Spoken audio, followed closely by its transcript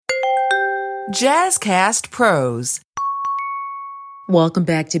Jazzcast Pros. Welcome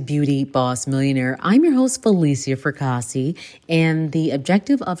back to Beauty Boss Millionaire. I'm your host, Felicia Fracassi, and the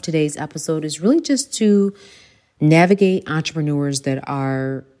objective of today's episode is really just to navigate entrepreneurs that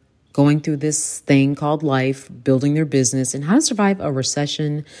are going through this thing called life, building their business, and how to survive a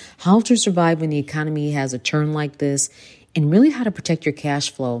recession, how to survive when the economy has a turn like this, and really how to protect your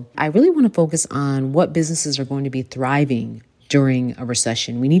cash flow. I really want to focus on what businesses are going to be thriving during a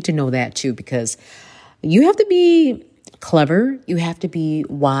recession. We need to know that too, because you have to be clever, you have to be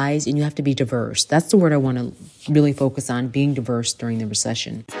wise, and you have to be diverse. That's the word I want to really focus on, being diverse during the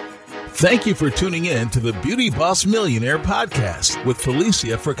recession. Thank you for tuning in to the Beauty Boss Millionaire podcast with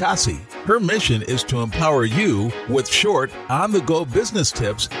Felicia Fracassi. Her mission is to empower you with short, on-the-go business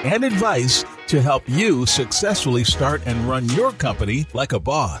tips and advice to help you successfully start and run your company like a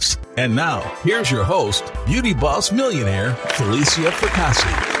boss. And now, here's your host, Beauty Boss Millionaire, Felicia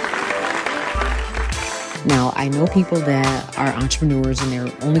Fracassi. Now, I know people that are entrepreneurs and they're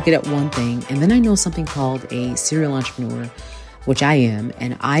only good at one thing. And then I know something called a serial entrepreneur, which I am.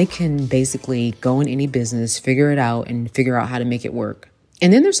 And I can basically go in any business, figure it out, and figure out how to make it work.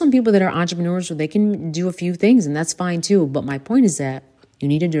 And then there's some people that are entrepreneurs where they can do a few things, and that's fine too. But my point is that you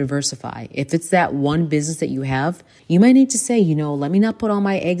need to diversify. If it's that one business that you have, you might need to say, let me not put all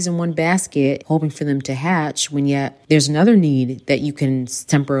my eggs in one basket, hoping for them to hatch, when yet there's another need that you can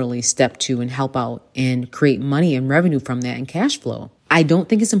temporarily step to and help out and create money and revenue from that and cash flow. I don't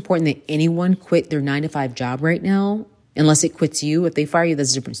think it's important that anyone quit their 9-to-5 job right now, unless it quits you. If they fire you,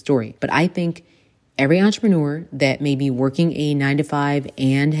 that's a different story. But I think every entrepreneur that may be working a 9-to-5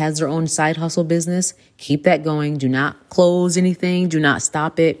 and has their own side hustle business, keep that going. Do not close anything. Do not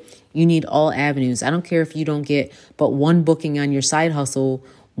stop it. You need all avenues. I don't care if you don't get but one booking on your side hustle,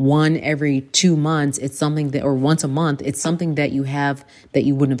 one every 2 months. It's something that, or once a month, it's something that you have that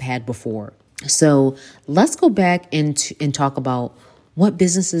you wouldn't have had before. So let's go back and talk about what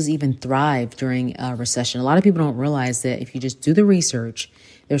businesses even thrive during a recession. A lot of people don't realize that if you just do the research,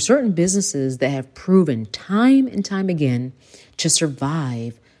 there are certain businesses that have proven time and time again to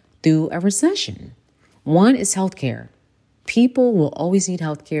survive through a recession. One is healthcare. People will always need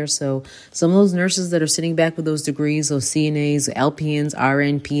healthcare. So some of those nurses that are sitting back with those degrees, those CNAs, LPNs,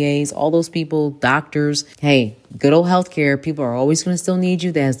 RN, PAs, all those people, doctors, hey, good old healthcare. People are always going to still need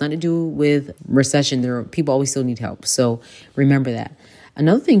you. That has nothing to do with recession. People always still need help. So remember that.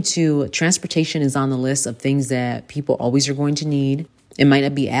 Another thing too, transportation is on the list of things that people always are going to need. It might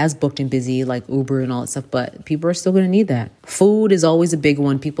not be as booked and busy like Uber and all that stuff, but people are still going to need that. Food is always a big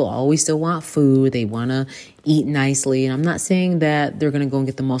one. People always still want food. They want to eat nicely. And I'm not saying that they're going to go and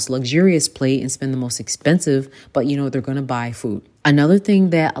get the most luxurious plate and spend the most expensive, but they're going to buy food. Another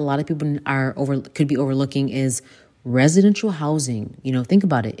thing that a lot of people could be overlooking is residential housing. Think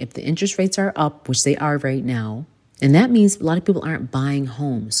about it. If the interest rates are up, which they are right now, and that means a lot of people aren't buying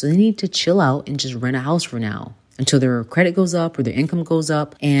homes. So they need to chill out and just rent a house for now until their credit goes up or their income goes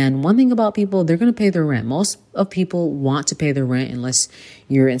up. And one thing about people, they're going to pay their rent. Most of people want to pay their rent unless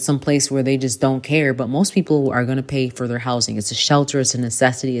you're in some place where they just don't care. But most people are going to pay for their housing. It's a shelter. It's a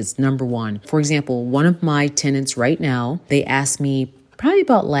necessity. It's number one. For example, one of my tenants right now, they asked me probably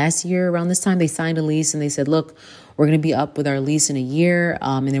about last year around this time, they signed a lease and they said, look, we're going to be up with our lease in a year.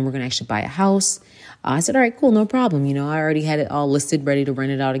 And then we're going to actually buy a house. I said, all right, cool, no problem. I already had it all listed, ready to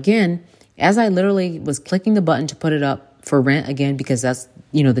rent it out again. As I literally was clicking the button to put it up for rent again, because that's,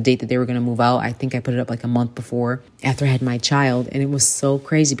 the date that they were going to move out. I think I put it up like a month before after I had my child. And it was so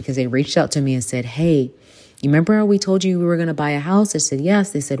crazy because they reached out to me and said, hey, you remember how we told you we were going to buy a house? I said,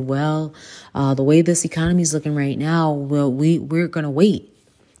 yes. They said, well, the way this economy is looking right now, we're going to wait.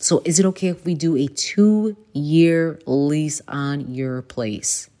 So is it okay if we do a 2-year lease on your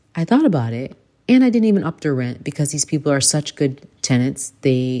place? I thought about it. And I didn't even up their rent because these people are such good tenants.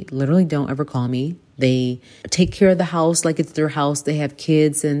 They literally don't ever call me. They take care of the house like it's their house. They have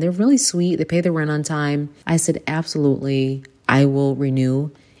kids and they're really sweet. They pay their rent on time. I said, absolutely, I will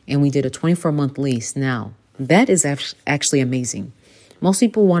renew. And we did a 24-month lease. Now, that is actually amazing. Most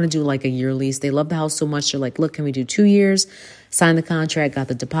people want to do like a year lease. They love the house so much. They're like, look, can we do 2 years? Sign the contract, got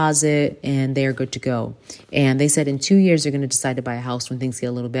the deposit, and they're good to go. And they said in 2 years, they're going to decide to buy a house when things get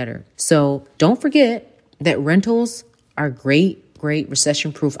a little better. So don't forget that rentals are great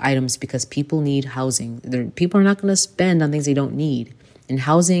recession-proof items because people need housing. People are not going to spend on things they don't need. And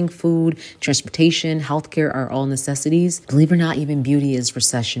housing, food, transportation, healthcare are all necessities. Believe it or not, even beauty is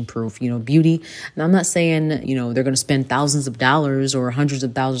recession proof. Beauty, and I'm not saying, they're going to spend thousands of dollars or hundreds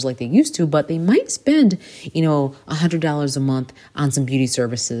of dollars like they used to, but they might spend, $100 a month on some beauty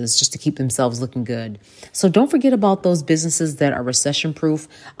services just to keep themselves looking good. So don't forget about those businesses that are recession proof.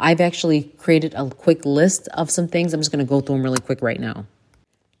 I've actually created a quick list of some things. I'm just going to go through them really quick right now.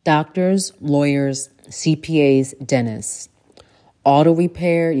 Doctors, lawyers, CPAs, dentists. Auto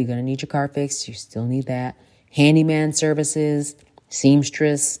repair, you're going to need your car fixed. You still need that. Handyman services,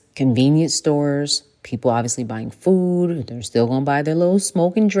 seamstress, convenience stores, people obviously buying food. They're still going to buy their little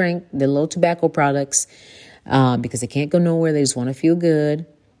smoke and drink, their little tobacco products because they can't go nowhere. They just want to feel good.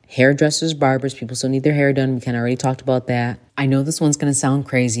 Hairdressers, barbers, people still need their hair done. We kind of already talked about that. I know this one's going to sound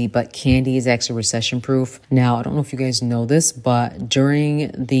crazy, but candy is actually recession proof. Now, I don't know if you guys know this, but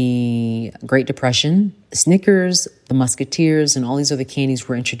during the Great Depression, Snickers, the Musketeers, and all these other candies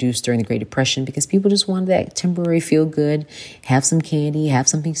were introduced during the Great Depression because people just wanted that temporary feel good, have some candy, have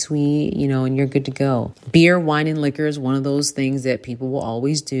something sweet, and you're good to go. Beer, wine, and liquor is one of those things that people will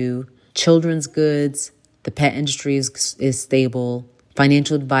always do. Children's goods, the pet industry is stable.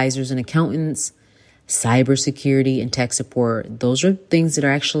 Financial advisors and accountants, cybersecurity and tech support. Those are things that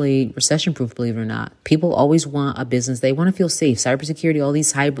are actually recession proof, believe it or not. People always want a business. They want to feel safe. Cybersecurity, all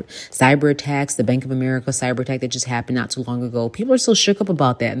these cyber attacks, the Bank of America cyber attack that just happened not too long ago. People are still shook up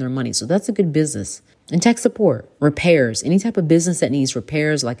about that and their money. So that's a good business. And tech support, repairs, any type of business that needs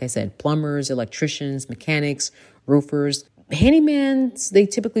repairs. Like I said, plumbers, electricians, mechanics, roofers, handymans, they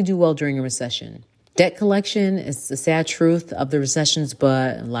typically do well during a recession. Debt collection is the sad truth of the recessions,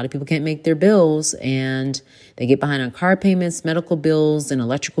 but a lot of people can't make their bills and they get behind on car payments, medical bills, and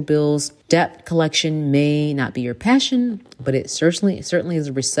electrical bills. Debt collection may not be your passion, but it certainly is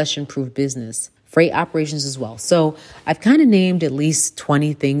a recession-proof business. Freight operations as well. So I've kind of named at least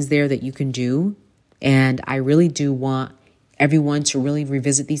 20 things there that you can do, and I really do want everyone to really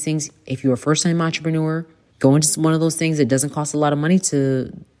revisit these things. If you're a first-time entrepreneur, go into one of those things. It doesn't cost a lot of money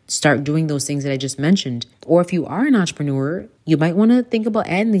to start doing those things that I just mentioned. Or if you are an entrepreneur, you might want to think about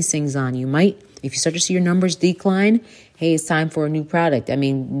adding these things on. You might, if you start to see your numbers decline, hey, it's time for a new product. I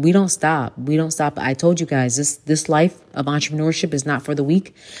mean, we don't stop. I told you guys, this life of entrepreneurship is not for the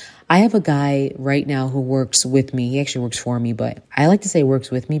weak. I have a guy right now who works with me. He actually works for me, but I like to say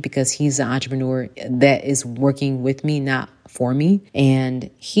works with me because he's an entrepreneur that is working with me, not for me. And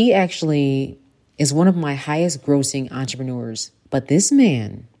he actually is one of my highest grossing entrepreneurs. But this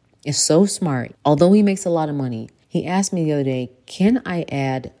man is so smart. Although he makes a lot of money, he asked me the other day, can I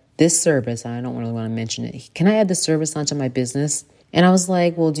add this service? I don't really want to mention it. Can I add this service onto my business? And I was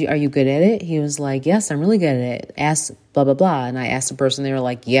like, well, are you good at it? He was like, yes, I'm really good at it. Ask blah, blah, blah. And I asked the person, they were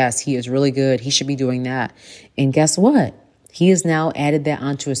like, yes, he is really good. He should be doing that. And guess what? He has now added that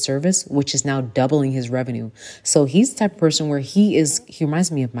onto a service, which is now doubling his revenue. So he's the type of person where he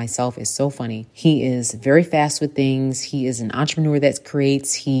reminds me of myself. It's so funny. He is very fast with things. He is an entrepreneur that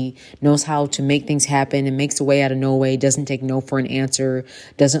creates. He knows how to make things happen and makes a way out of no way, doesn't take no for an answer,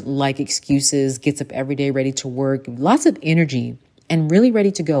 doesn't like excuses, gets up every day ready to work, lots of energy and really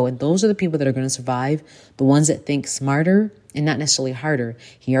ready to go. And those are the people that are going to survive, the ones that think smarter and not necessarily harder.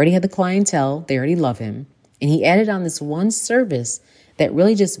 He already had the clientele. They already love him. And he added on this one service that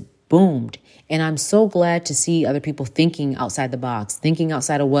really just boomed. And I'm so glad to see other people thinking outside the box, thinking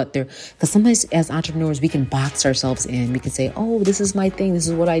outside of what they're, because sometimes as entrepreneurs, we can box ourselves in. We can say, oh, this is my thing. This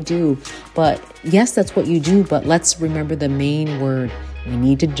is what I do. But yes, that's what you do. But let's remember the main word. We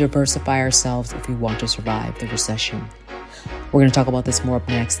need to diversify ourselves if we want to survive the recession. We're going to talk about this more up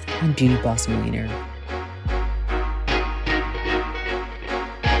next on Beauty Boss Millionaire.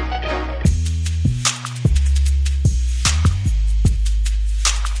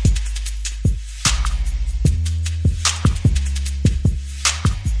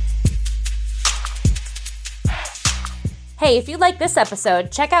 Hey, if you like this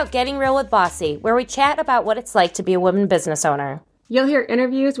episode, check out Getting Real with Bossy, where we chat about what it's like to be a woman business owner. You'll hear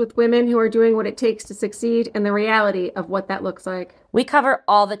interviews with women who are doing what it takes to succeed and the reality of what that looks like. We cover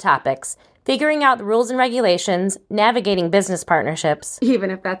all the topics, figuring out the rules and regulations, navigating business partnerships,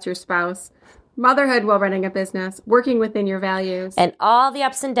 even if that's your spouse, motherhood while running a business, working within your values, and all the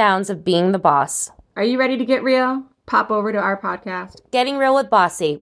ups and downs of being the boss. Are you ready to get real? Pop over to our podcast, Getting Real with Bossy,